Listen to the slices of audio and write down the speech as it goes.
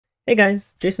Hey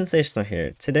guys, Jasensational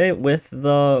here. Today with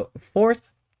the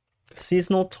fourth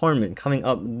seasonal tournament coming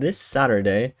up this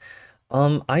Saturday.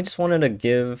 I just wanted to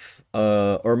give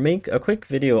or make a quick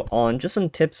video on just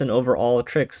some tips and overall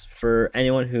tricks for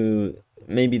anyone who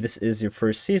maybe this is your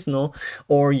first seasonal,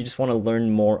 or you just want to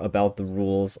learn more about the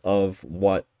rules of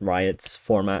what Riot's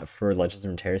format for Legends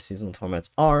of Runeterra seasonal tournaments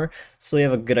are, so you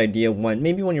have a good idea when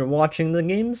you're watching the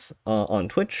games on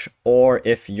Twitch, or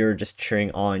if you're just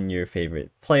cheering on your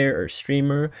favorite player or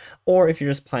streamer, or if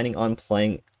you're just planning on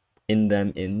playing in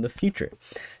them in the future.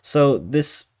 So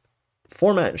this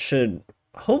format should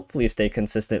hopefully stay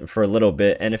consistent for a little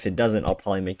bit, and if it doesn't, I'll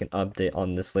probably make an update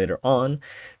on this later on.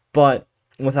 But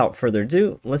without further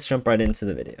ado, let's jump right into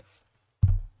the video.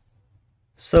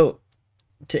 So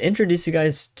to introduce you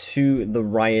guys to the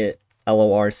Riot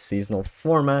LoR seasonal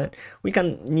format, we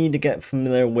kind of need to get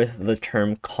familiar with the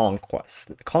term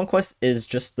Conquest. Conquest is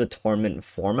just the tournament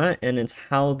format, and it's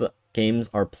how the games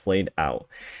are played out.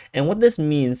 And what this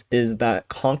means is that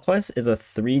Conquest is a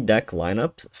 3-deck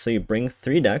lineup, so you bring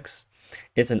 3 decks,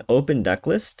 it's an open deck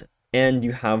list, and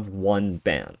you have 1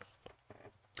 ban.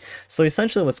 So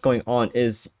essentially what's going on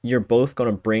is you're both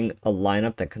going to bring a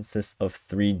lineup that consists of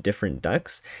 3 different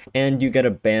decks, and you get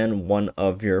to ban one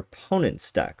of your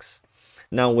opponent's decks.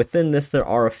 Now within this there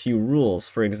are a few rules.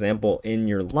 For example, in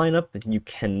your lineup you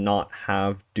cannot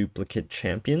have duplicate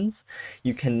champions,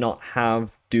 you cannot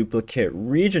have duplicate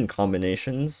region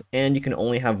combinations, and you can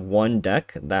only have 1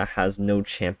 deck that has no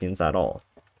champions at all.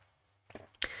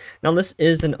 Now this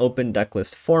is an open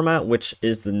decklist format, which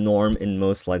is the norm in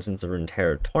most Legends of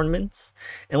Runeterra tournaments,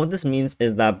 and what this means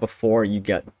is that before you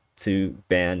get to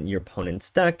ban your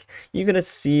opponent's deck, you're going to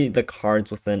see the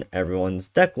cards within everyone's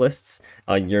deck lists,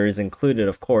 yours included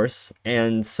of course,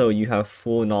 and so you have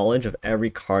full knowledge of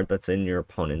every card that's in your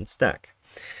opponent's deck.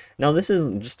 Now this is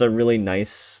just a really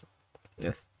nice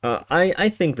I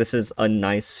think this is a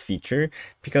nice feature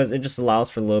because it just allows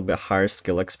for a little bit higher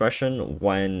skill expression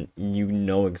when you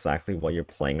know exactly what you're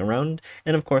playing around.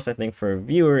 And of course, I think for a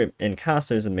viewer and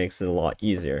casters, it makes it a lot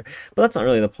easier. But that's not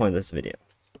really the point of this video.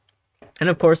 And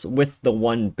of course, with the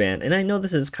 1 ban, and I know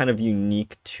this is kind of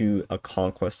unique to a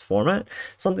Conquest format,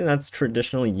 something that's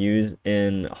traditionally used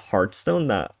in Hearthstone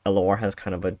that LoR has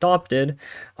kind of adopted,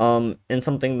 and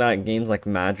something that games like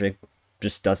Magic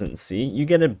just doesn't see. You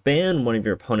get to ban one of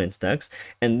your opponent's decks,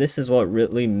 and this is what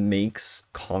really makes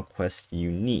Conquest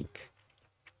unique.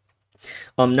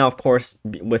 Now of course,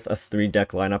 with a 3-deck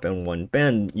lineup and 1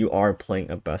 ban, you are playing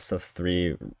a best of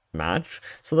 3 match,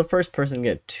 so the first person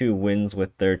get 2 wins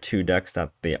with their 2 decks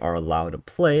that they are allowed to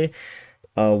play,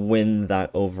 win that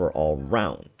overall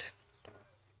round.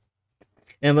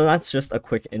 And but that's just a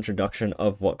quick introduction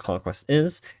of what Conquest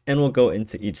is, and we'll go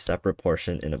into each separate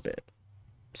portion in a bit.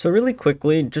 So really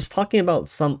quickly, just talking about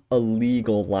some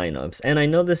illegal lineups, and I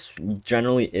know this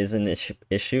generally is an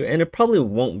issue, and it probably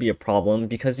won't be a problem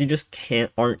because you just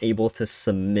aren't able to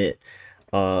submit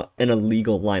an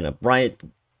illegal lineup. Riot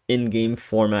in-game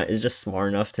format is just smart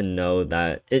enough to know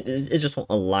that it just won't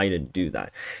allow you to do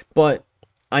that. But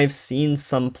I've seen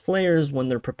some players when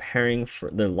they're preparing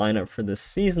for their lineup for this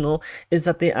seasonal is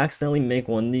that they accidentally make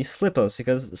one of these slip-ups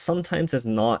because sometimes it's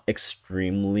not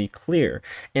extremely clear.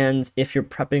 And if you're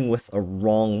prepping with a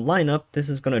wrong lineup, this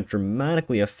is going to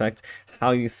dramatically affect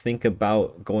how you think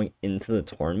about going into the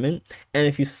tournament. And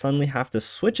if you suddenly have to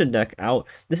switch a deck out,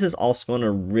 this is also going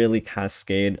to really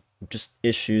cascade just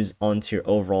issues onto your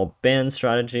overall ban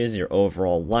strategies, your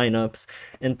overall lineups,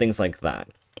 and things like that.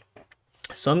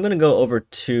 So I'm going to go over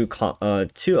two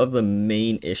of the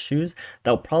main issues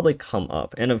that will probably come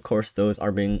up, and of course those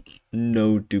are being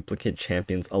no duplicate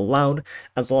champions allowed,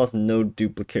 as well as no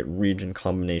duplicate region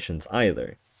combinations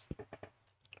either.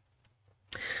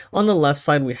 On the left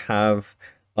side we have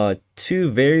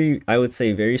 2 I would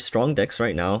say very strong decks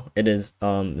right now. It is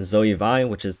Zoe Vi,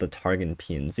 which is the Targon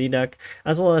PNZ deck,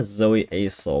 as well as Zoe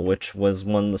Asol, which was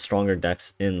one of the stronger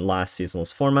decks in last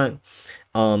season's format.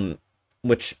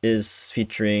 Which is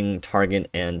featuring Targon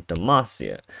and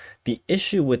Demacia. The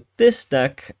issue with this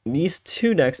deck, these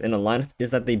 2 decks in a lineup,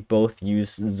 is that they both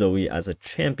use Zoe as a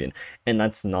champion, and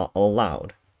that's not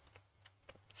allowed.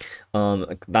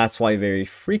 That's why very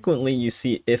frequently you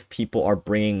see if people are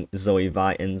bringing Zoe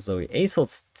Vi and Zoe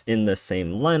Asol in the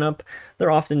same lineup, they're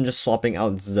often just swapping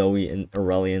out Zoe and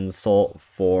Aurelion Sol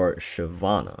for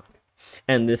Shyvana.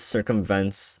 And this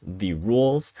circumvents the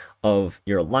rules of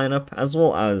your lineup, as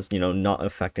well as, not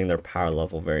affecting their power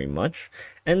level very much.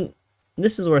 And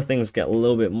this is where things get a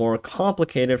little bit more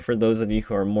complicated for those of you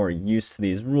who are more used to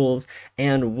these rules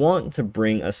and want to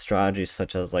bring a strategy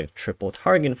such as like triple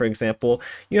Targon, for example.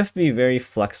 You have to be very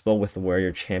flexible with where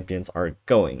your champions are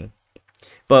going.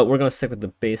 But we're going to stick with the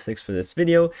basics for this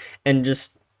video and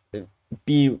just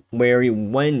be wary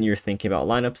when you're thinking about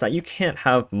lineups that you can't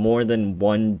have more than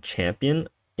one champion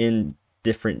in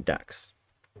different decks.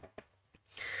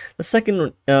 The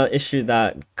second issue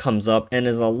that comes up and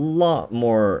is a lot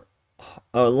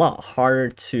harder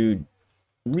to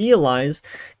realize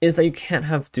is that you can't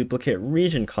have duplicate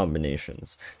region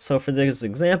combinations. So for this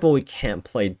example, we can't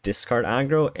play Discard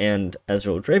Aggro and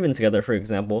Ezreal Draven together, for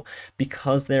example,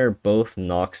 because they're both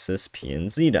Noxus P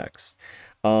and Z decks.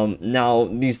 Now,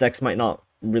 these decks might not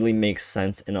really make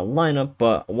sense in a lineup,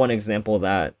 but one example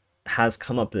that has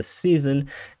come up this season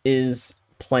is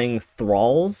playing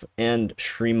Thralls and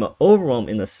Shrima Overwhelm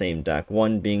in the same deck,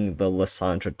 one being the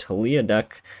Lissandra Talia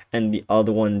deck, and the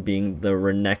other one being the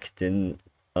Renekton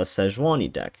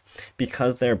Sejuani deck.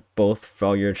 Because they're both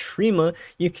Freljord Shrima,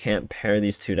 you can't pair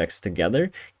these two decks together,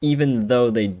 even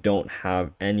though they don't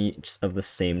have any of the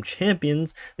same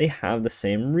champions, they have the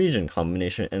same region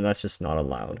combination, and that's just not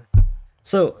allowed.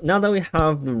 So now that we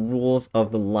have the rules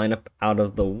of the lineup out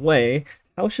of the way,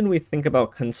 how should we think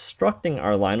about constructing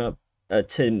our lineup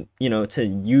to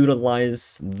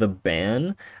utilize the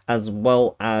ban, as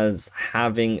well as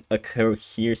having a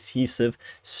cohesive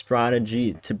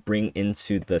strategy to bring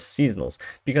into the seasonals?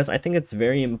 Because I think it's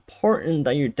very important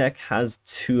that your deck has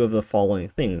two of the following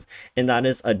things, and that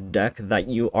is a deck that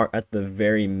you are at the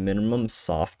very minimum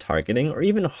soft targeting or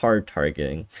even hard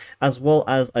targeting, as well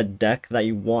as a deck that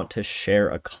you want to share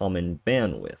a common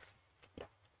ban with.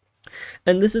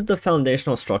 And this is the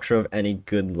foundational structure of any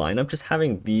good lineup. Just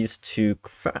having these two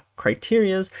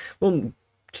criterias will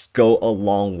just go a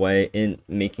long way in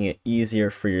making it easier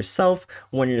for yourself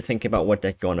when you're thinking about what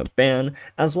deck you want to ban,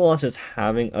 as well as just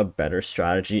having a better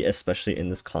strategy, especially in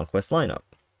this Conquest lineup.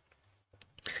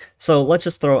 So let's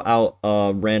just throw out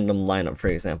a random lineup, for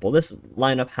example. This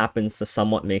lineup happens to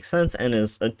somewhat make sense and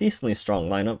is a decently strong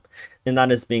lineup, and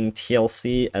that is being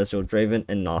TLC, Ezreal Draven,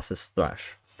 and Nasus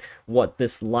Thresh. What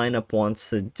this lineup wants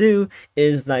to do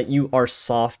is that you are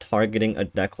soft targeting a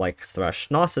deck like Thresh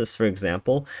Nasus, for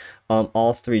example.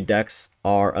 All three decks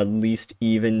are at least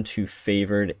even to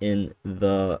favored in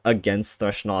the against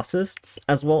Thresh Nasus,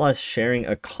 as well as sharing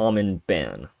a common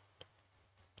ban.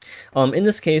 In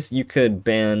this case, you could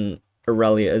ban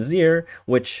Aurelia Azir,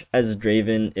 which as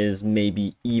Draven is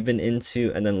maybe even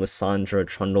into, and then Lissandra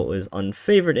Trundle is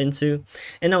unfavored into.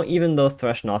 And now, even though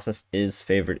Thresh Nasus is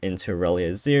favored into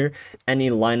Aurelia Azir, any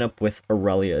lineup with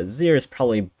Aurelia Azir is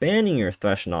probably banning your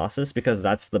Thresh Nasus because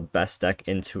that's the best deck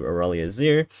into Aurelia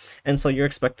Azir, and so you're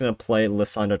expecting to play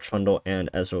Lissandra Trundle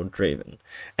and Ezreal Draven.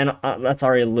 And that's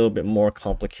already a little bit more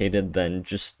complicated than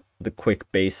just the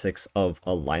quick basics of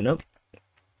a lineup.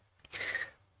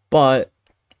 But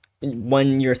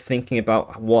when you're thinking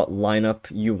about what lineup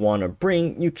you want to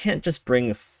bring, you can't just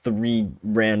bring 3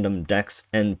 random decks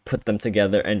and put them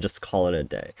together and just call it a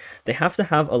day. They have to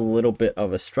have a little bit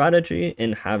of a strategy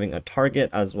in having a target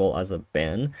as well as a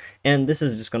ban, and this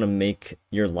is just going to make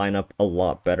your lineup a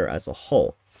lot better as a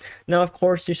whole. Now, of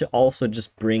course, you should also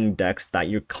just bring decks that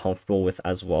you're comfortable with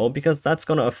as well, because that's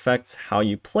going to affect how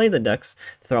you play the decks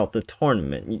throughout the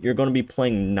tournament. You're going to be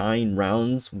playing 9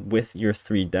 rounds with your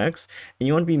 3 decks, and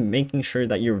you want to be making sure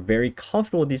that you're very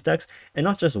comfortable with these decks and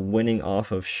not just winning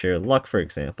off of sheer luck, for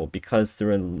example, because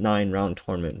through a 9-round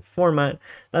tournament format,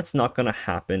 that's not going to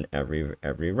happen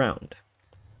every round.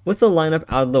 With the lineup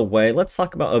out of the way, let's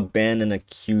talk about a ban and a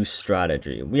queue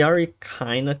strategy. We already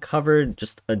kind of covered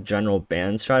just a general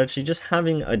ban strategy, just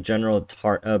having a general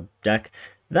deck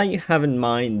that you have in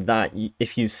mind that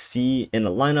if you see in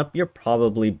a lineup, you're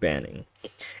probably banning.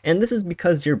 And this is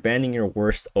because you're banning your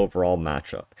worst overall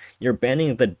matchup. You're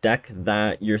banning the deck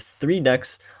that your 3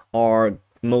 decks are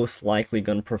most likely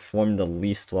going to perform the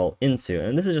least well into,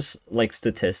 and this is just like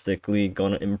statistically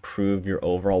going to improve your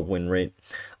overall win rate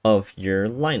of your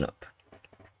lineup.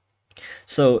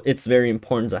 So it's very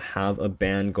important to have a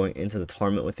ban going into the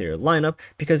tournament with your lineup,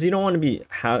 because you don't want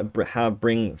to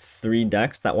bring 3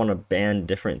 decks that want to ban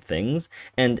different things,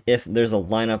 and if there's a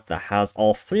lineup that has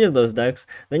all 3 of those decks,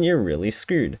 then you're really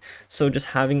screwed. So just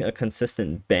having a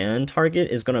consistent ban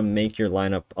target is going to make your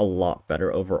lineup a lot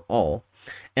better overall.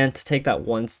 And to take that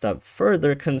one step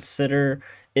further, consider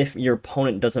if your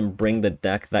opponent doesn't bring the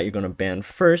deck that you're going to ban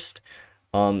first.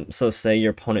 So say your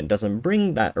opponent doesn't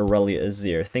bring that Aurelia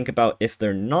Azir. Think about, if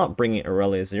they're not bringing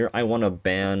Aurelia Azir, I want to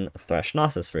ban Thresh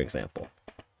Nasus, for example.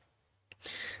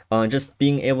 Just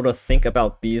being able to think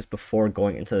about these before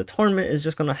going into the tournament is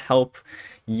just going to help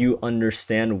you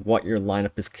understand what your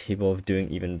lineup is capable of doing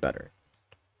even better.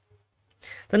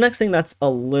 The next thing that's a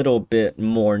little bit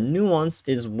more nuanced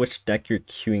is which deck you're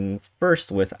queuing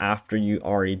first with after you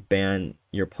already ban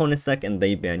your opponent's deck and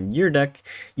they ban your deck.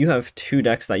 You have two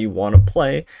decks that you want to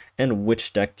play, and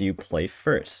which deck do you play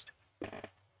first?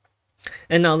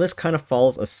 And now this kind of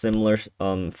follows a similar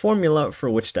formula for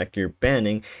which deck you're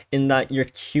banning, in that you're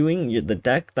queuing the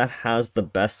deck that has the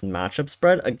best matchup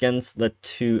spread against the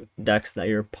two decks that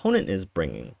your opponent is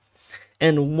bringing.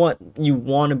 And what you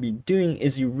want to be doing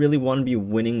is you really want to be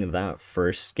winning that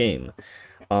first game.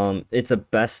 It's a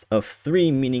best of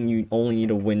 3, meaning you only need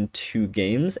to win 2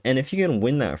 games. And if you can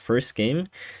win that first game,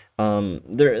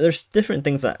 there's different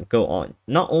things that go on.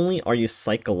 Not only are you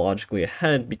psychologically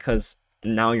ahead because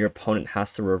now your opponent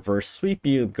has to reverse sweep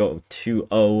you, go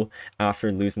 2-0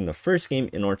 after losing the first game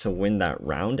in order to win that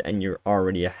round, and you're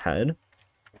already ahead.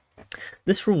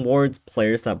 This rewards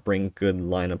players that bring good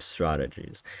lineup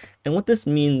strategies. And what this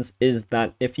means is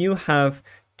that if you have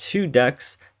 2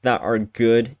 decks that are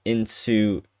good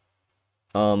into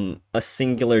a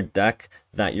singular deck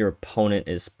that your opponent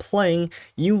is playing,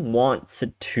 you want to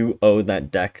 2-0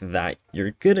 that deck that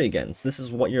you're good against. This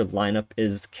is what your lineup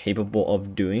is capable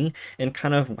of doing, and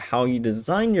kind of how you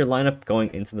design your lineup going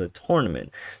into the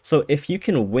tournament. So if you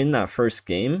can win that first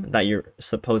game that you're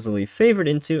supposedly favored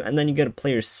into, and then you get to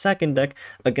play your second deck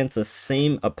against the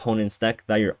same opponent's deck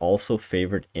that you're also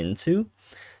favored into,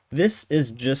 this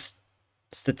is just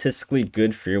statistically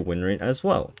good for your win rate as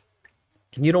well.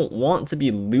 You don't want to be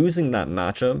losing that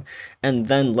matchup and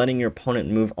then letting your opponent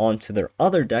move on to their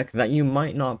other deck that you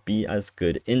might not be as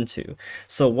good into.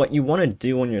 So what you want to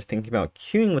do when you're thinking about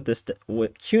queuing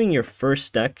queuing your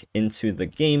first deck into the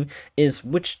game is,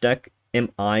 which deck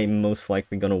am I most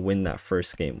likely going to win that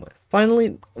first game with?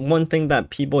 Finally, one thing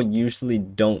that people usually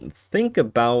don't think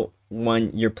about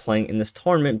when you're playing in this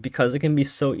tournament, because it can be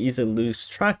so easy to lose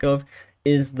track of,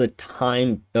 is the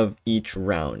time of each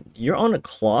round. You're on a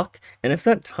clock, and if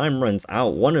that time runs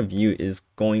out, one of you is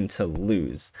going to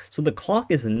lose. So the clock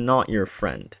is not your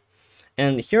friend.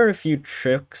 And here are a few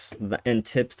tricks and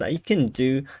tips that you can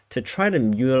do to try to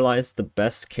utilize the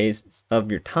best case of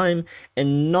your time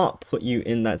and not put you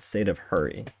in that state of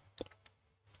hurry.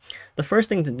 The first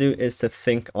thing to do is to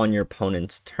think on your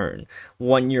opponent's turn.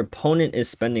 When your opponent is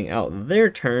spending out their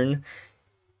turn,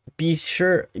 be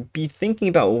thinking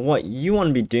about what you want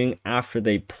to be doing after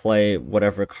they play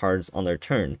whatever cards on their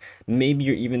turn. Maybe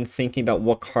you're even thinking about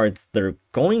what cards they're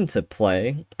going to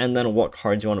play, and then what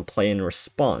cards you want to play in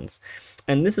response.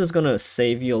 And this is going to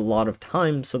save you a lot of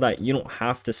time so that you don't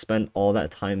have to spend all that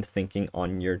time thinking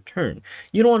on your turn.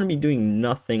 You don't want to be doing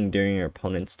nothing during your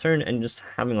opponent's turn and just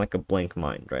having like a blank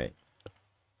mind, right?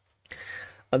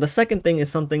 The second thing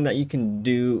is something that you can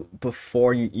do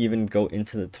before you even go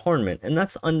into the tournament, and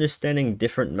that's understanding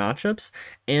different matchups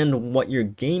and what your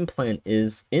game plan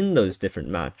is in those different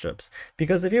matchups.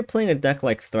 Because if you're playing a deck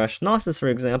like Thresh Gnosis, for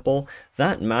example,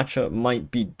 that matchup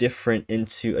might be different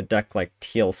into a deck like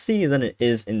TLC than it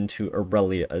is into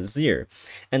Aurelia Azir.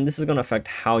 And this is going to affect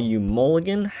how you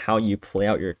mulligan, how you play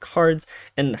out your cards,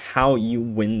 and how you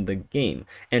win the game.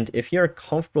 And if you're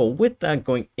comfortable with that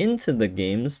going into the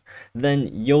games,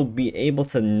 then you'll be able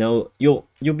to know, you'll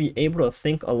be able to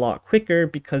think a lot quicker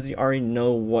because you already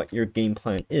know what your game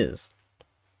plan is.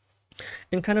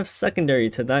 And kind of secondary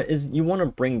to that is you want to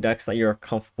bring decks that you're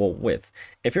comfortable with.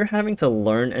 If you're having to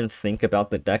learn and think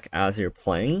about the deck as you're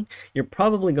playing, you're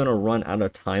probably going to run out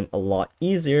of time a lot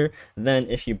easier than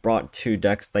if you brought 2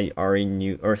 decks that you already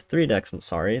knew, or 3 decks, I'm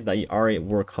sorry, that you already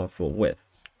were comfortable with.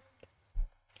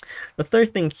 The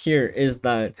third thing here is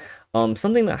that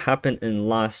something that happened in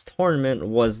last tournament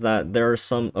was that there are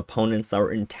some opponents that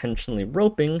were intentionally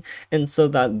roping, and so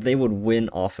that they would win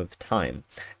off of time.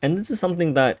 And this is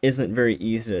something that isn't very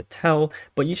easy to tell,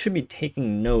 but you should be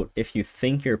taking note if you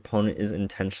think your opponent is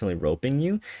intentionally roping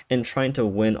you and trying to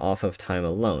win off of time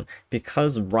alone,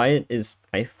 because Riot is,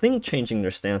 I think, changing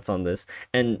their stance on this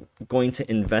and going to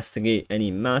investigate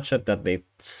any matchup that they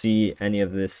see any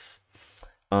of this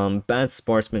bad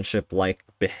sportsmanship like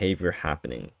behavior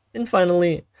happening. And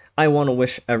finally, I want to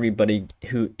wish everybody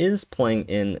who is playing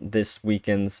in this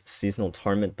weekend's seasonal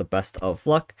tournament the best of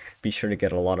luck. Be sure to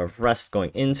get a lot of rest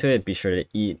going into it. Be sure to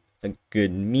eat a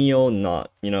good meal,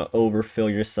 not, overfill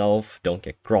yourself. Don't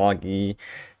get groggy.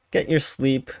 Get your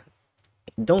sleep.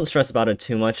 Don't stress about it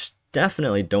too much.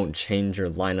 definitely don't change your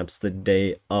lineups the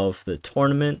day of the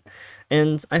tournament.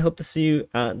 And I hope to see you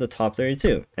at the top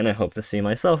 32, and I hope to see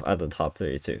myself at the top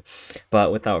 32.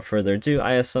 But without further ado,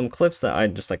 I have some clips that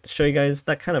I'd just like to show you guys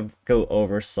that kind of go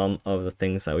over some of the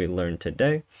things that we learned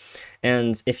today.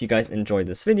 And if you guys enjoyed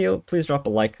this video, please drop a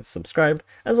like and subscribe,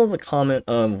 as well as a comment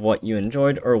of what you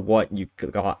enjoyed or what you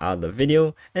got out of the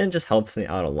video, and it just helps me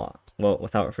out a lot. Well,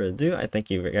 without further ado, I thank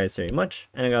you guys very much,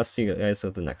 and I gotta see you guys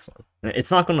with the next one.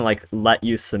 It's not gonna like let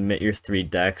you submit your 3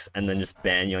 decks and then just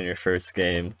ban you on your first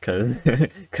game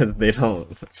because they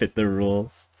don't fit the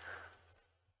rules.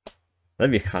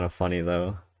 That'd be kind of funny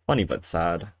though. Funny but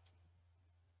sad.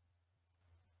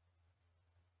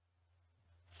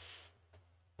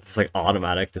 It's like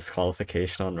automatic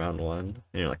disqualification on round 1, and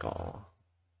you're like, oh,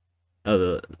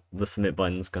 the submit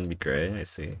button's gonna be gray. I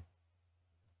see.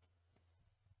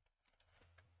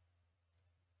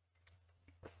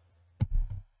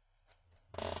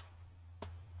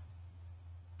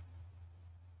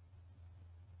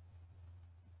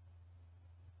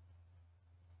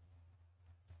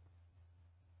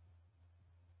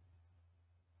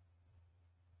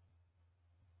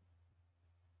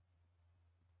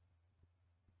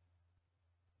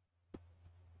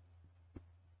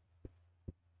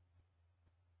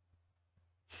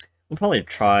 We'll probably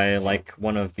try like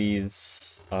one of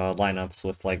these lineups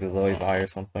with like Zoe Vi or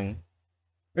something,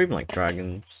 or even like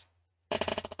dragons.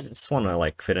 I just want to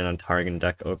like fit in a Targan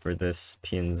deck over this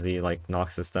PNZ like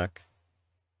Noxus deck.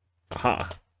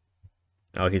 Aha!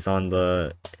 Oh, he's on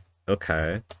the...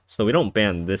 Okay. So we don't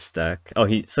ban this deck. Oh,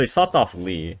 he swapped off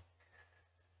Lee.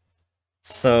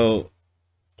 So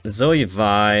Zoe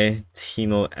Vi,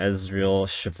 Teemo Ezreal,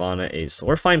 Shyvana Ace.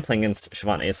 We're fine playing against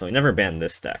Shyvana Ace, so we never ban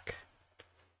this deck.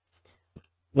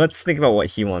 Let's think about what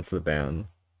he wants to ban.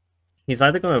 He's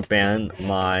either going to ban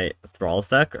my Thralls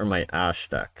deck or my Ashe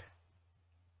deck.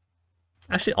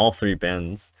 Actually, all 3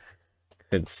 bans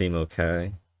could seem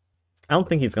okay. I don't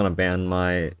think he's going to ban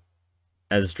my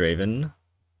Ezdraven.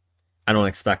 I don't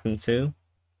expect him to.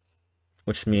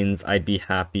 Which means I'd be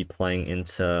happy playing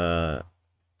into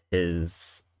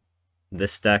this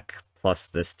deck plus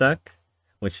this deck.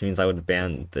 Which means I would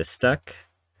ban this deck.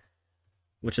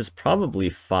 Which is probably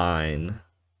fine.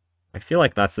 I feel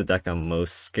like that's the deck I'm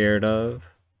most scared of.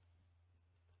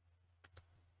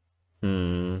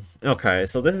 Okay,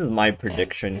 so this is my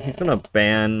prediction. He's gonna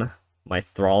ban my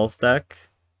Thralls deck,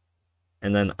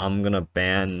 and then I'm gonna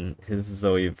ban his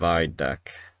Zoe Vi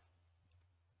deck.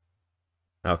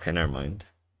 Okay, never mind.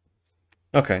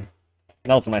 Okay,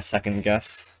 that was my second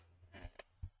guess.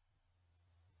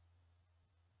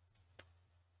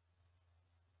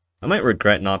 I might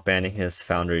regret not banning his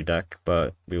Foundry deck,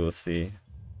 but we will see.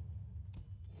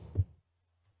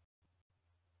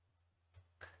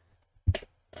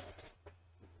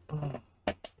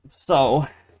 So,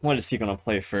 what is he gonna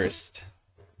play first?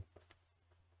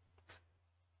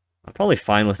 I'm probably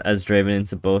fine with Ezdraven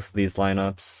into both of these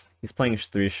lineups. He's playing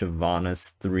 3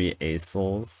 Shyvanas, 3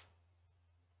 Acels.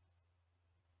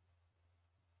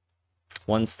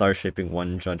 1 Star Shaping,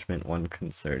 1 Judgment, 1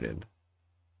 Concerted.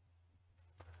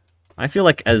 I feel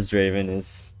like Ezdraven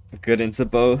is good into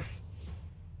both.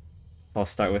 So I'll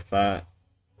start with that.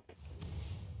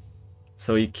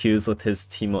 So he queues with his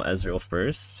Teemo Ezreal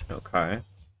first. Okay.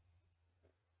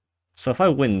 So if I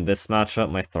win this matchup,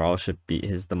 my Thrall should beat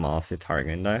his Demacia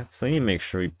Targan deck. So I need to make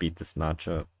sure we beat this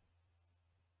matchup.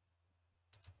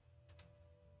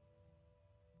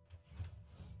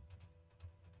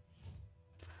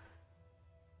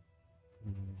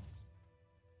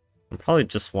 I'm probably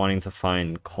just wanting to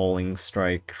find Calling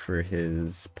Strike for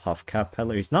his Puffcap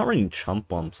Peddler. He's not running Chump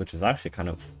Bumps, which is actually kind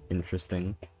of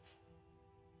interesting.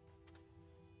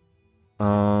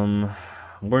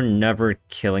 We're never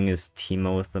killing his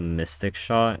Teemo with a Mystic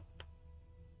Shot.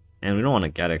 And we don't want to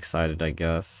get excited, I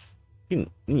guess. He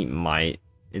might.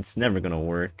 It's never gonna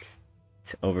work.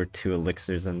 Over 2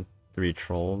 Elixirs and 3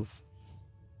 Trolls.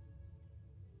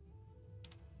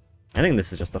 I think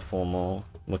this is just a full mull.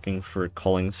 Looking for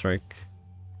Calling Strike.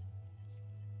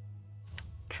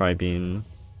 Tri-Beam.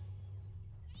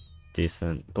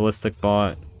 Decent. Ballistic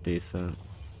Bot. Decent.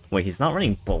 Wait, he's not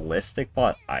running Ballistic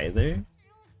Bot either?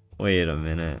 Wait a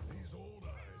minute.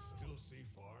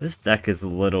 This deck is a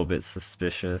little bit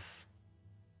suspicious.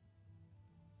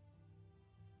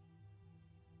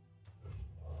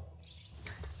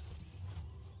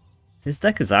 This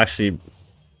deck is actually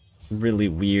really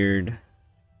weird.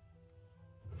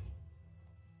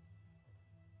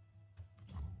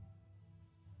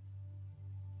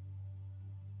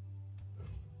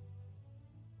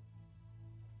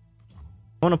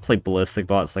 I want to play Ballistic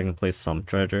Bot so I can play some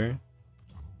Treasure.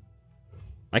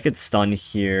 I could stun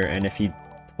here, and if he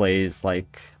plays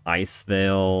like Ice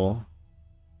Veil,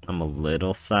 I'm a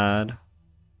little sad.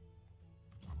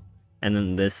 And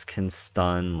then this can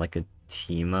stun like a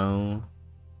Teemo.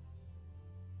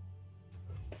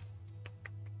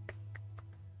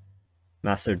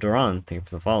 Master Duran, thank you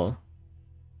for the follow.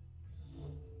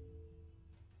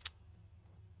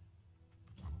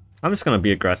 I'm just gonna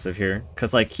be aggressive here,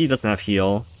 because like he doesn't have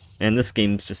heal, and this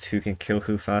game's just who can kill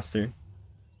who faster.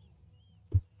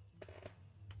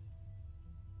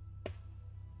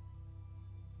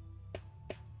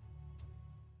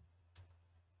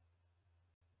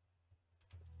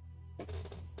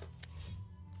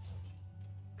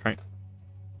 Okay.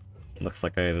 Looks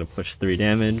like I had to push 3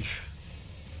 damage.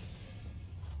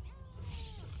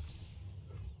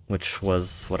 Which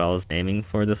was what I was aiming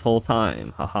for this whole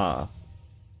time, haha.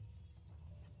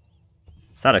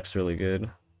 Static's really good,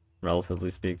 relatively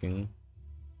speaking.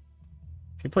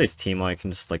 If he plays Teemo, I can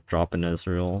just like drop an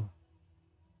Ezreal.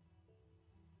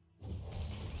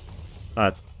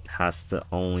 That has to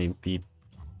only be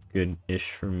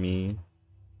good-ish for me.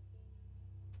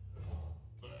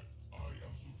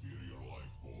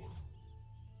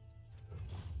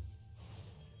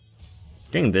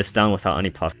 Getting this down without any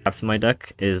puff caps in my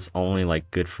deck is only like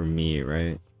good for me,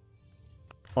 right?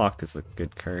 Clock is a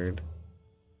good card.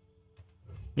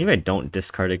 Maybe I don't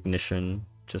discard Ignition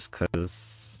just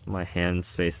because my hand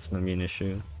space is going to be an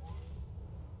issue.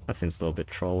 That seems a little bit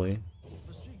trolly.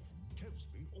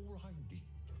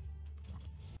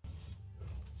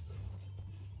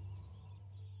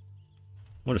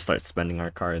 We'll just start spending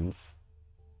our cards.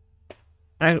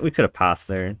 We could have passed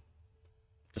there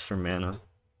just for mana.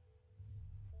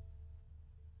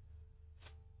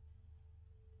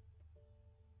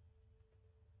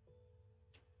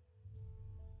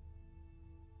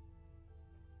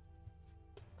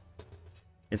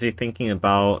 Is he thinking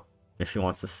about if he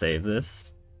wants to save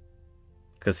this?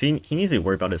 Because he needs to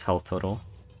worry about his health total.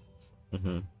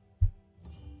 I'm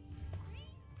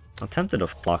tempted to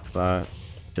block that,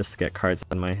 just to get cards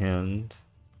in my hand.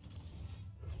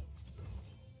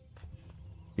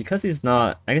 Because he's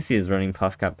not... I guess he is running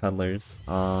Puffcap Peddlers.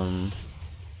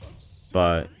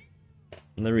 But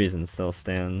the reason still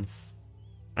stands.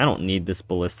 I don't need this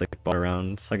Ballistic Ball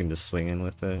around, so I can just swing in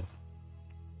with it.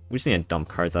 We just need to dump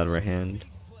cards out of our hand.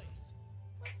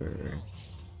 Sure.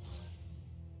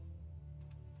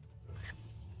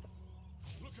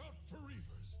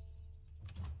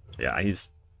 Yeah, he's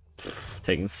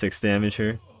taking 6 damage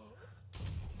here.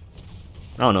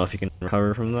 I don't know if he can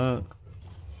recover from that.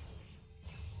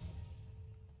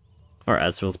 Or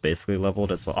Ezreal's basically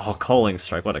leveled as well. Oh, Culling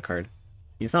Strike, what a card.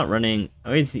 He's not running...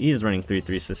 Oh, he is running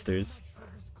 3/3 Sisters.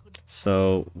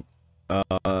 So,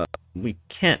 we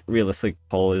can't realistically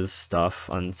pull his stuff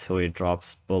until he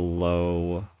drops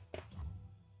below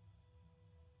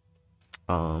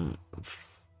 5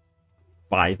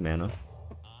 mana.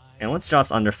 And once he drops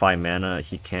under 5 mana,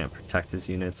 he can't protect his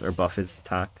units or buff his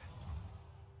attack.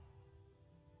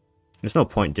 There's no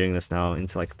point doing this now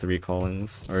into like 3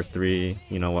 callings or 3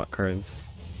 you know what cards.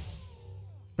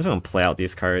 I'm just gonna play out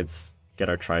these cards, get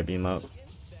our Tri-Beam up.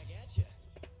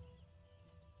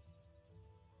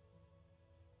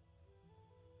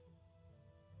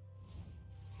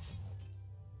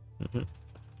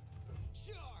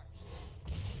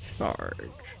 Charge.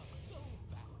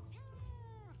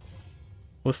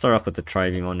 We'll start off with the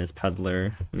Tri-Beam on his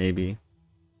Peddler, maybe.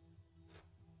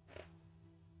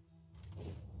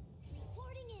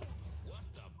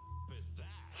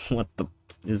 What the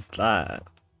is that?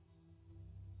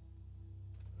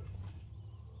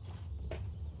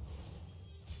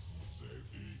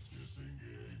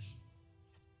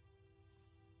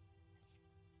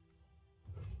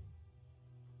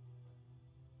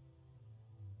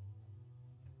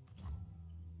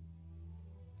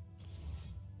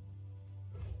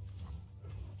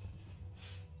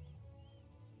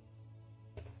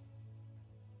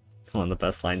 One of the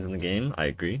best lines in the game, I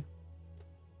agree.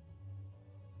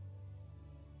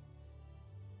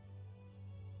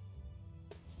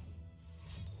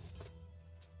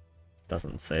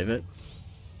 Doesn't save it.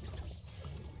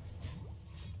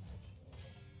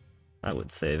 I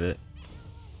would save it.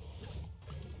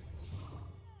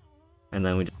 And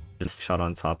then we just shot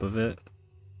on top of it.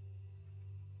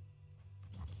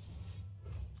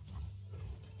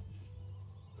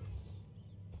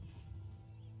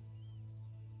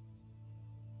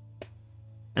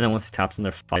 And then once he taps in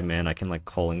their 5 mana, I can like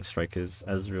Culling Strike his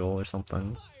Ezreal or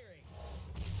something.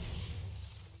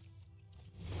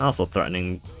 Also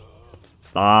threatening.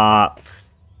 Stop!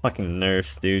 Fucking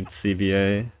nerfs, dude.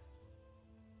 CBA.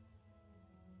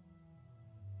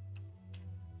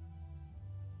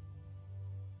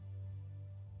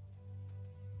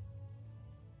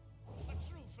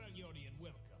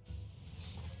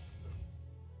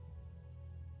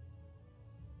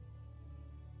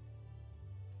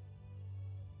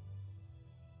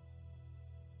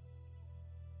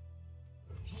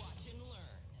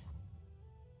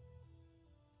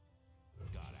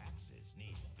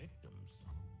 victims.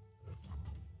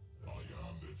 I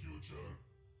am the future.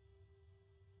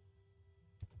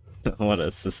 What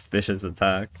a suspicious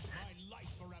attack. My life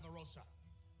forever, Rosa.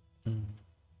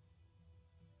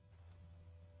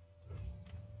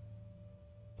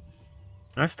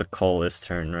 I have to call this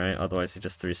turn, right? Otherwise he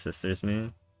just Three Sisters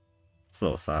me. It's a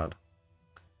little sad.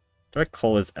 Do I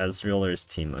call his Ezreal or his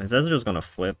Teemo? His Ezreal's gonna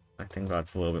flip. I think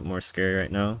that's a little bit more scary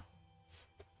right now.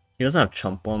 He doesn't have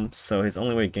Chump Bump, so his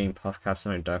only way to gain Puff Caps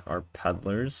in our deck are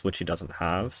Peddlers, which he doesn't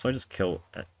have. So I just kill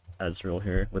Ezreal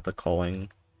here with the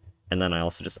calling. And then I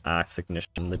also just Axe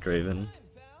Ignition the Draven.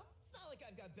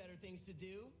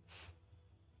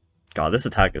 God, this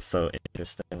attack is so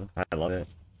interesting. I love it.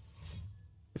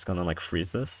 He's gonna like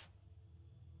freeze this.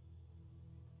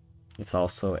 It's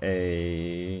also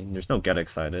a... There's no Get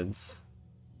Excited.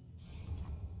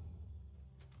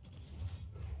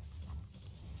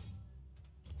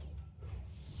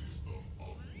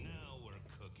 Now we're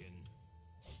cooking.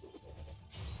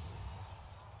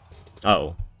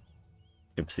 Oh.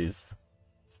 Oopsies.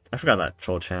 I forgot that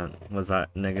troll chant was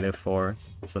at -4,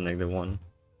 so -1.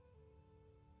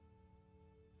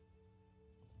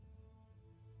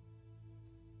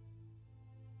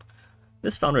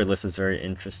 This Foundry list is very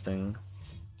interesting.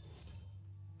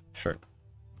 Sure.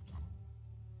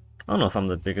 I don't know if I'm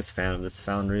the biggest fan of this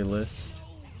Foundry list.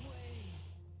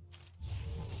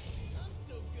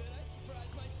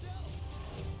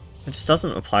 It just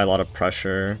doesn't apply a lot of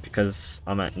pressure because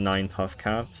I'm at 9 Puff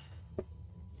Caps.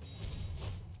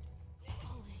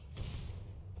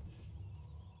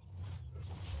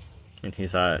 And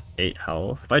he's at 8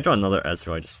 health. If I draw another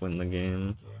Ezreal, I just win the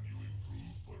game.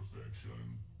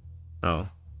 Oh.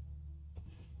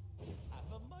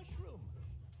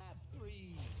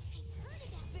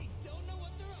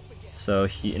 So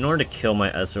he, in order to kill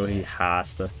my Ezreal, he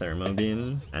has to Thermo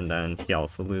Beam, and then he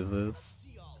also loses.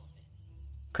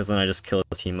 Because then I just kill a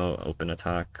Teemo, open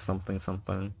attack, something.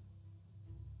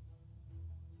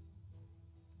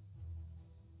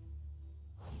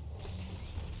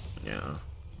 Yeah.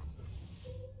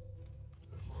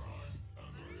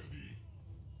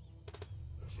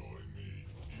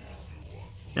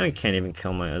 Now he can't even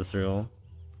kill my Ezreal.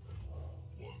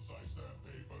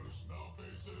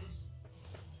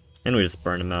 And we just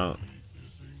burn him out.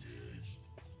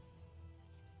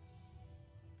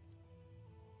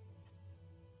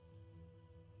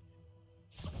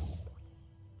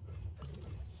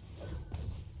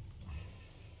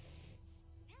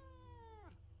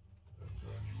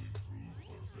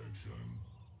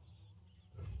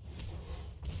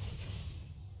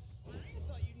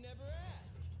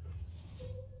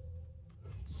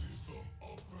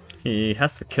 He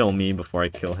has to kill me before I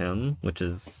kill him, which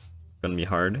is gonna be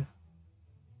hard.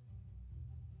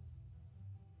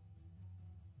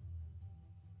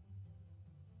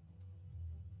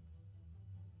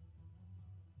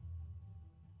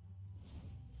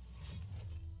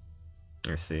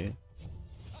 I see.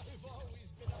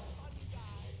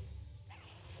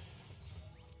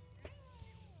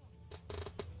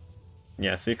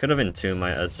 Yeah, so he could have entombed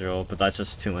my Ezreal, but that's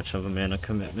just too much of a mana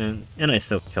commitment. And I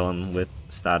still kill him with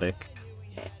static.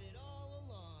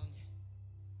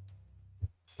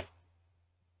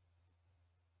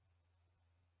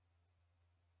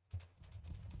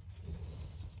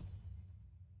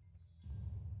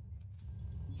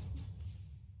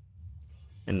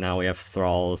 And now we have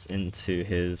Thralls into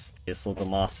his Isle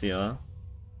Demacia,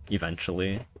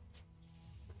 eventually.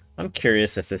 I'm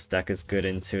curious if this deck is good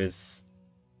into his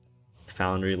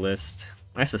Foundry list.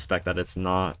 I suspect that it's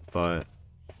not, but...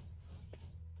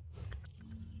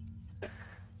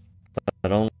 I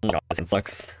don't... God, it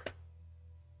sucks.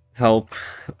 Help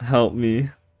me.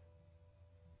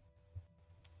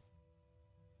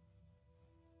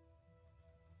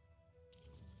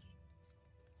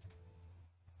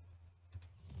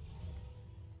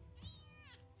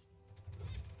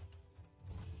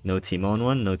 No Teemo on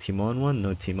one, no Teemo on one,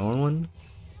 no Teemo on one.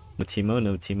 No Teemo,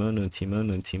 no Teemo, no Teemo,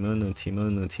 no Teemo, no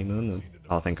Teemo, no Teemo, no...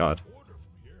 Oh, thank God.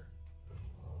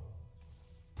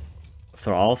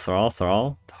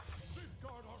 Thrall.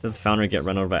 Does Foundry get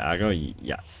run over by aggro?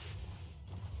 Yes.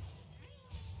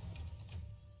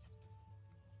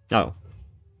 Oh.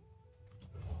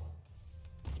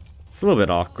 It's a little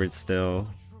bit awkward still.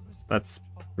 That's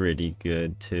pretty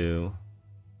good too.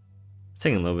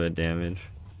 Taking a little bit of damage.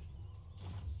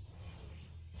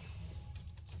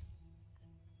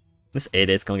 This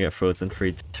 8-8's gonna get frozen for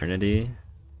eternity.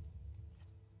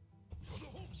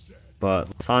 But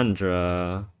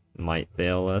Lissandra might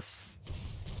bail us.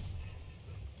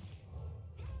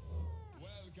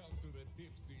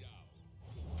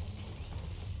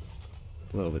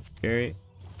 A little bit scary.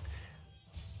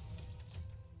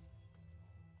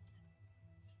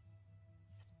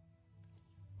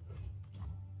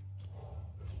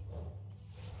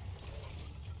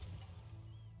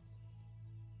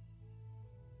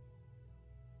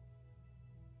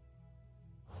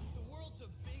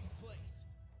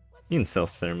 He can still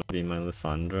thermal beam my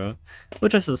Lissandra,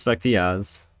 which I suspect he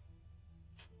has.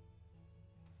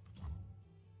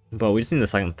 But we just need a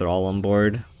second Thrall on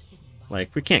board.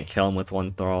 Like, we can't kill him with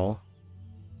one Thrall.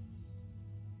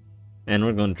 And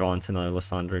we're going to draw into another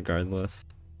Lissandra regardless.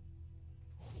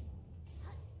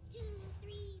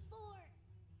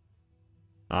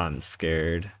 I'm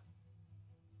scared.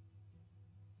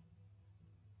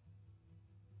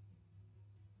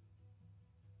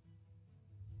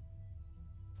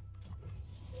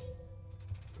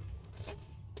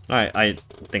 Alright, I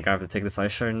think I have to take this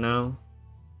Ice Shard now.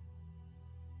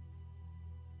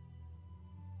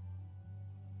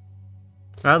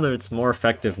 Rather, it's more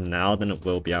effective now than it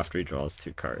will be after he draws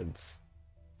 2 cards.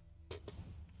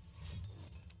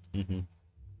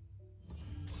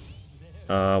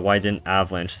 Why didn't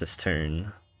Avalanche this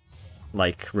turn?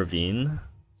 Like Ravine?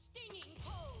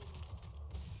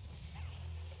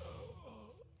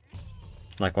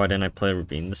 Like, why didn't I play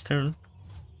Ravine this turn?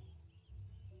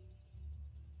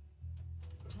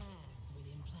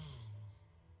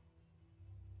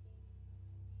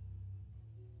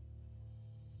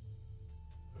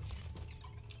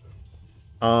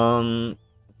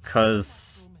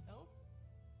 Cause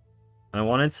I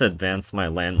wanted to advance my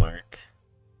landmark.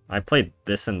 I played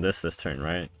this and this turn,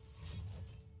 right?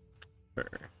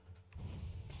 Sure.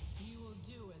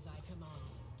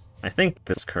 I think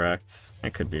this is correct. I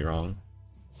could be wrong.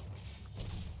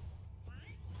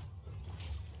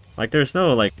 Like, there's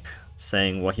no, like,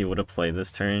 saying what he would have played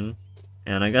this turn.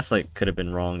 And I guess, like, could have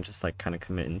been wrong, just, like, kind of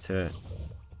committing to it.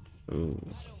 Ooh.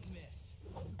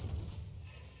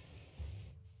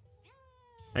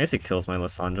 I guess he kills my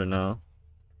Lissandra now.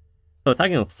 So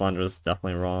attacking Lissandra is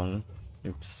definitely wrong.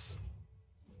 Oops.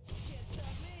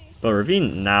 But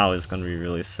Ravine now is going to be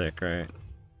really sick, right?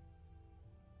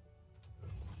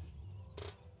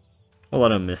 We'll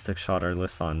let him Mystic Shot our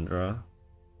Lissandra.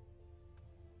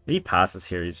 If he passes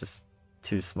here, he's just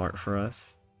too smart for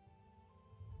us.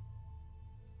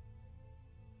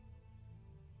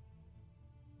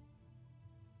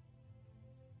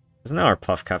 Because now our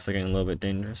Puff Caps are getting a little bit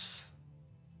dangerous.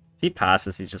 If he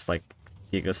passes, he's just like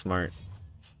giga smart.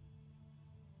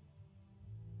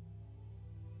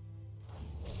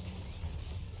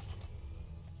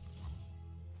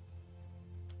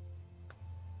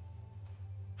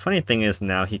 Funny thing is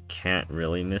now he can't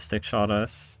really Mystic Shot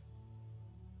us.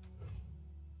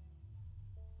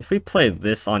 If we play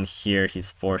this on here,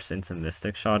 he's forced into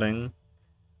Mystic Shotting.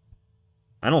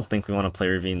 I don't think we want to play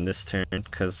Ravine this turn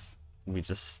because we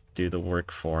just do the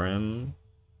work for him.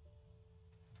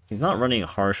 He's not running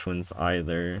Harsh Winds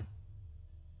either.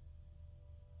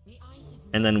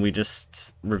 And then we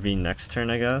just Ravine next turn,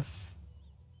 I guess.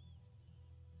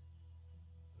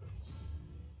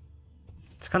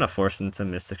 It's kind of forced into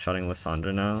Mystic Shotting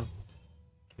Lissandra now.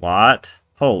 What?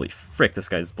 Holy frick, this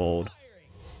guy's bold.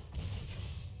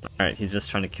 Alright, he's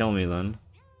just trying to kill me then.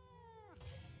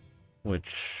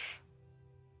 Which...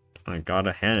 I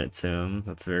gotta hand it to him.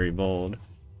 That's very bold.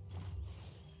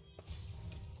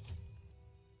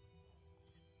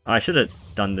 I should have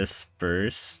done this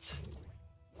first.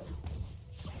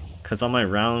 Because on my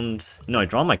round... No, I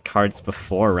draw my cards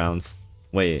before rounds...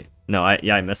 Wait. No,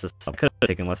 I messed this up. Could have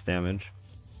taken less damage.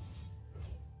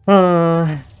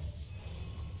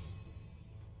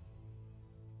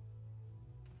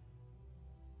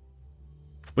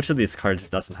 Which of these cards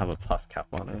doesn't have a Puff Cap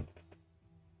on it?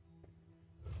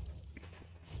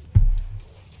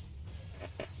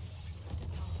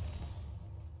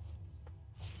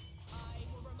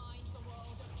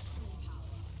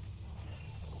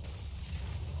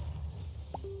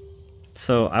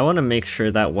 So I want to make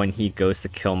sure that when he goes to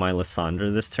kill my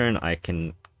Lissandra this turn, I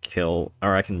can kill,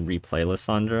 or I can replay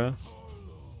Lissandra.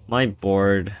 My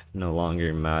board no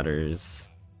longer matters.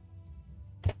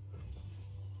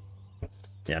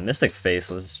 Yeah, Mystic Face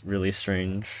was really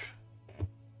strange.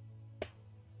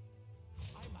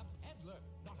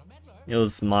 It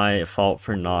was my fault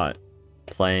for not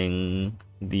playing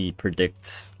the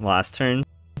Predict last turn,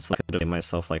 so I could have made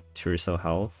myself like 2 or so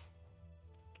health.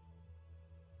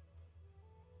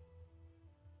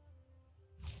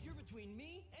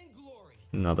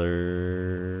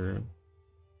 Another...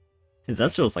 His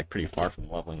Ezreal is like pretty far from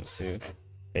leveling too.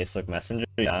 Facebook Messenger?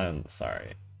 Yeah, I'm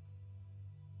sorry.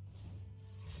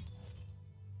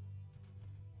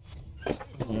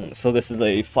 So this is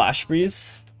a Flash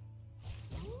Breeze.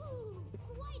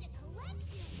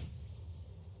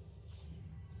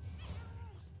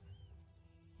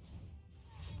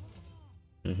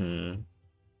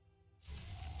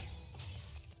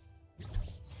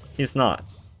 He's not.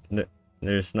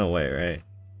 There's no way, right?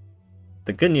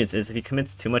 The good news is if he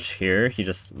commits too much here, he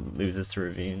just loses to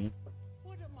Ravine.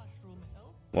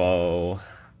 Whoa.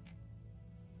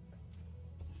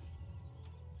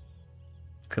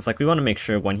 Because, like, we want to make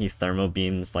sure when he thermo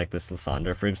beams, like this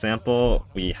Lysandra, for example,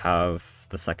 we have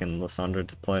the second Lysandra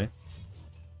to play.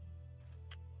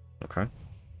 Okay.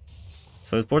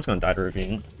 So his board's gonna die to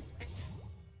Ravine.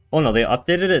 Oh no, they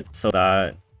updated it so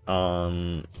that,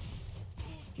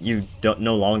 you don't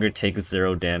no longer take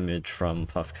 0 damage from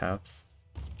puff caps.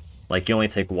 Like, you only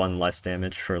take 1 less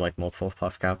damage for, like, multiple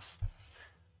puff caps.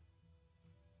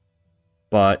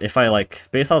 But if I, like,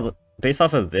 based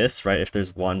off of this, right, if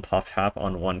there's 1 puff cap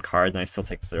on 1 card, then I still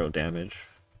take 0 damage.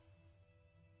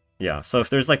 Yeah, so if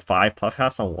there's, like, 5 puff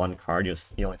caps on 1 card,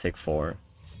 you only take 4.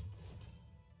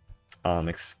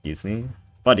 Excuse me?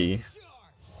 Buddy.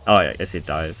 Oh, yeah, I guess he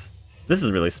dies. This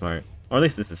is really smart. Or at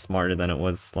least this is smarter than it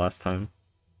was last time.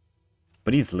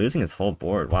 But he's losing his whole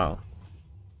board, wow.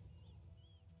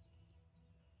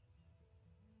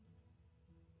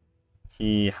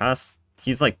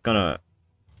 He's like gonna...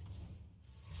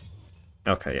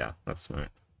 Okay, yeah, that's smart.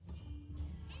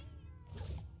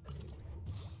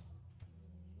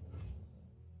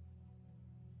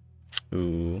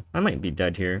 Ooh, I might be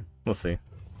dead here. We'll see.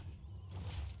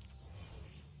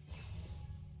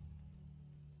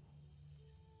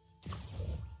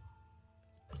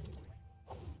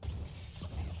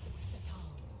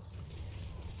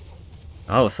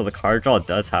 Oh, so the card draw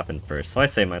does happen first, so I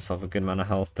save myself a good amount of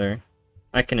health there.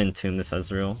 I can entomb this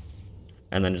Ezreal,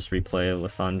 and then just replay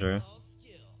Lysandra.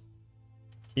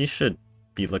 He should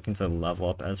be looking to level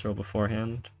up Ezreal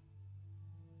beforehand.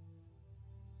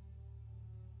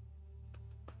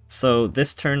 So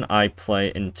this turn I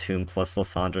play Entomb plus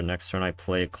Lysandra, next turn I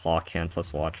play Clawcan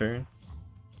plus Watcher.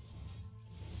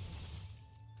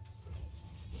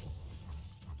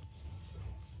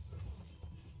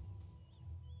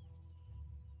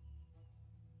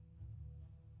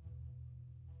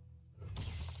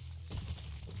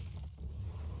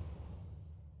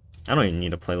 I don't even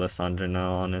need to play Lysandra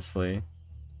now, honestly.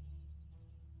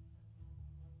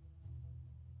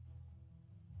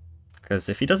 Because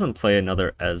if he doesn't play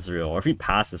another Ezreal, or if he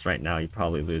passes right now, he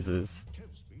probably loses.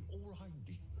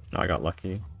 Oh, I got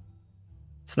lucky.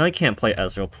 So now he can't play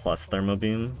Ezreal plus Thermo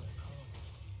Beam.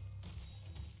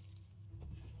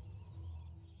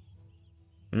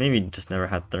 Maybe he just never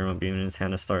had Thermo Beam in his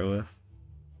hand to start with.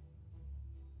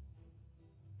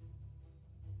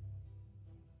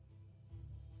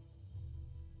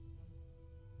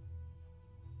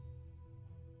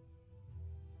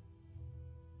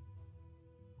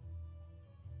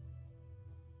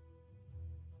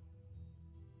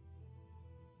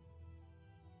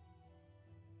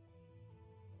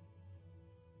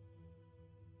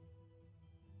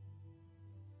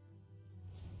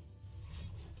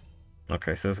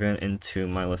 Okay, so it's going into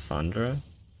my Lysandra.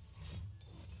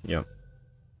 Yep.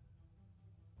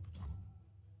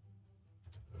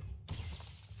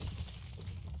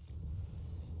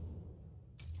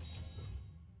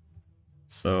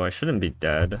 So I shouldn't be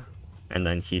dead, and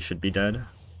then he should be dead.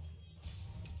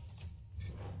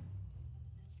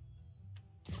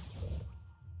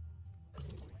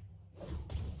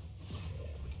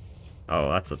 Oh,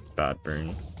 that's a bad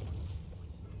burn.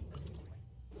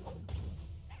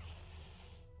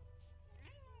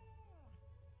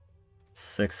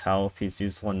 Six health, he's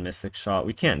used 1 Mystic Shot.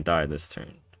 We can't die this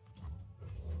turn.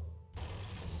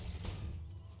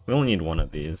 We only need 1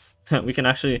 of these. We can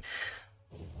actually...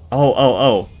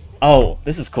 Oh,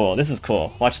 this is cool, this is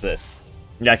cool. Watch this.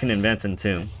 Yeah, I can advance in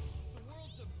Tomb.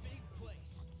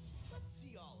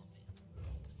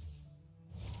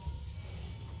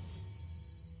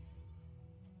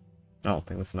 I don't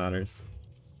think this matters.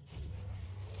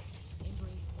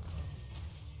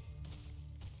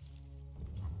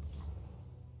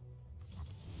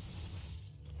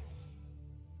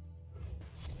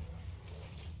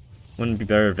 Wouldn't it be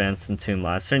better advanced in Tomb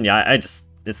last turn? Yeah,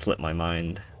 it slipped my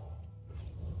mind.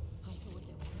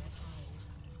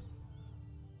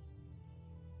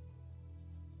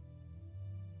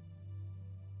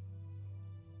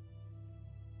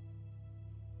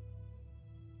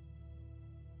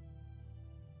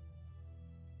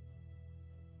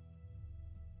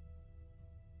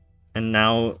 And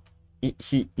now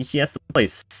he has to play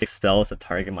 6 spells to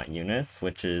target my units,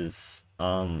 which is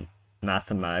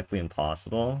mathematically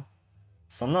impossible.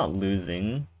 So I'm not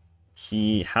losing.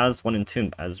 He has 1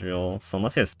 Entombed Ezreal, so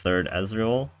unless he has 3rd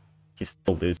Ezreal, he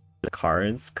still loses the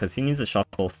cards, because he needs to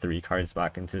shuffle 3 cards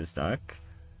back into his deck.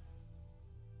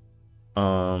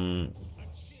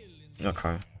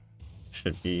 Okay.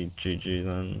 Should be GG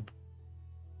then.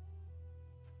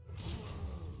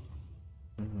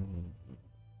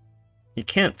 He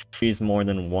can't freeze more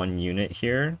than 1 unit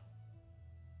here.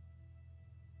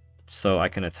 so I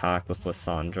can attack with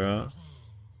Lysandra.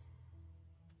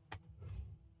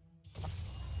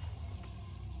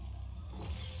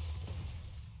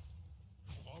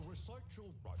 I'll recite your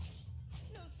rights.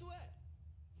 No sweat.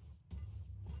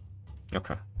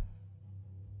 Okay.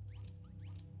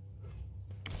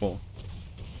 Cool.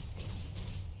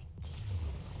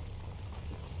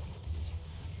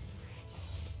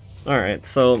 Alright,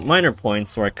 so minor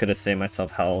points where I could have saved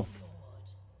myself health,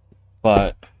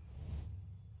 but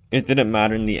it didn't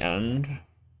matter in the end.